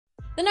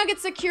The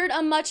Nuggets secured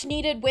a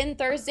much-needed win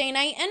Thursday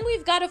night, and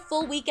we've got a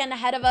full weekend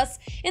ahead of us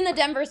in the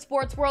Denver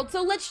sports world,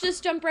 so let's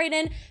just jump right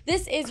in.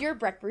 This is your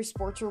Breck Brew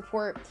Sports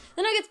Report.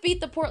 The Nuggets beat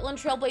the Portland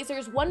Trail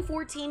Blazers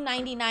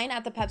 114-99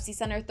 at the Pepsi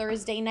Center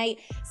Thursday night,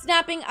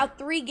 snapping a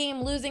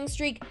 3-game losing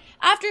streak.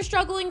 After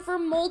struggling for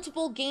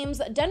multiple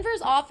games,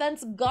 Denver's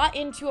offense got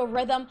into a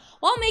rhythm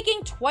while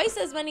making twice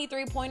as many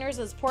three-pointers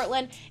as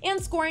Portland and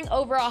scoring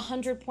over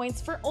 100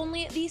 points for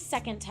only the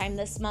second time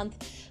this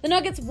month. The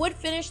Nuggets would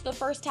finish the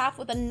first half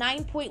with a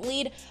 9-point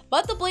lead,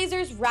 but the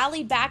Blazers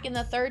rallied back in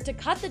the third to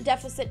cut the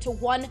deficit to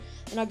 1.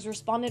 The Nuggets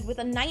responded with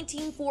a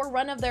 19-4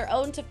 run of their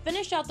own to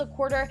finish out the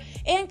quarter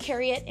and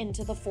carry it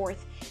into the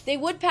fourth. They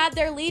would pad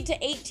their lead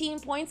to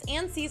 18 points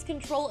and seize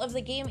control of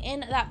the game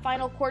in that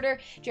final quarter.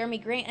 Jeremy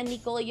Grant and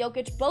Nikola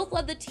Jokic both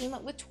led the team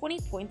with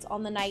 20 points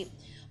on the night.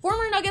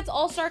 Former Nuggets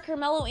All-Star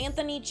Carmelo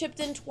Anthony chipped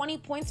in 20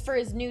 points for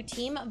his new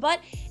team, but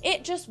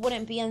it just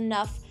wouldn't be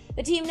enough.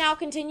 The team now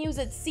continues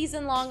its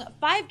season-long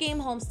 5-game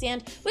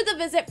homestand with a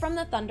visit from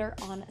the Thunder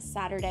on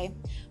Saturday.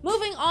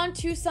 Moving on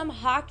to some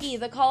hockey,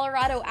 the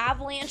Colorado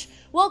Avalanche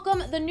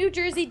welcome the New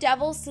Jersey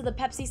Devils to the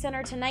Pepsi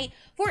Center tonight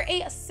for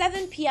a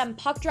 7 p.m.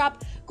 puck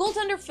drop.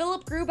 Goaltender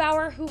Philip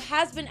Grubauer, who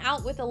has been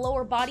out with a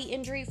lower body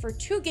injury for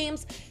 2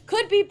 games,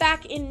 could be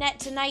back in net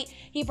tonight.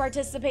 He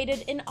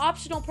participated in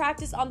optional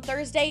practice on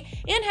Thursday,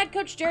 and head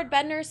coach Jared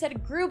Bednar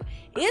said Grub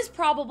is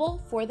probable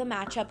for the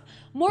matchup.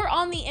 More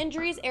on the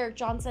injuries: Eric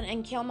Johnson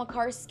and Cale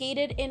Makar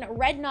skated in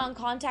red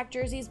non-contact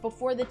jerseys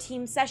before the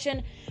team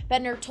session.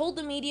 Bednar told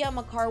the media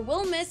Makar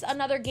will miss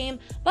another game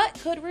but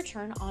could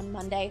return on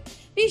Monday.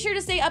 Be sure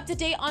to stay up to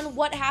date on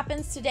what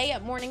happens today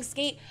at morning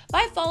skate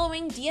by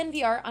following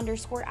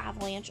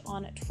DNVR_Avalanche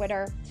on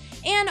Twitter.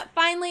 And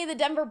finally, the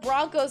Denver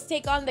Broncos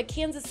take on the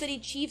Kansas City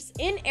Chiefs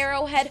in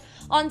Arrowhead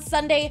on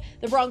Sunday.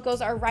 The Broncos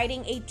are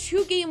riding a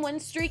 2-game win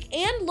streak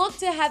and look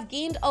to have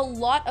gained a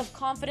lot of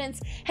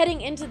confidence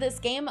heading into this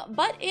game,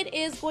 but it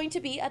is going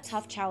to be a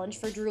tough challenge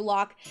for Drew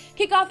Lock.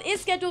 Kickoff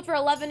is scheduled for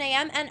 11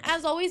 a.m. and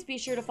as always, be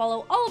sure to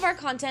follow all of our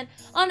content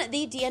on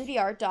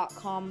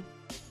thednvr.com.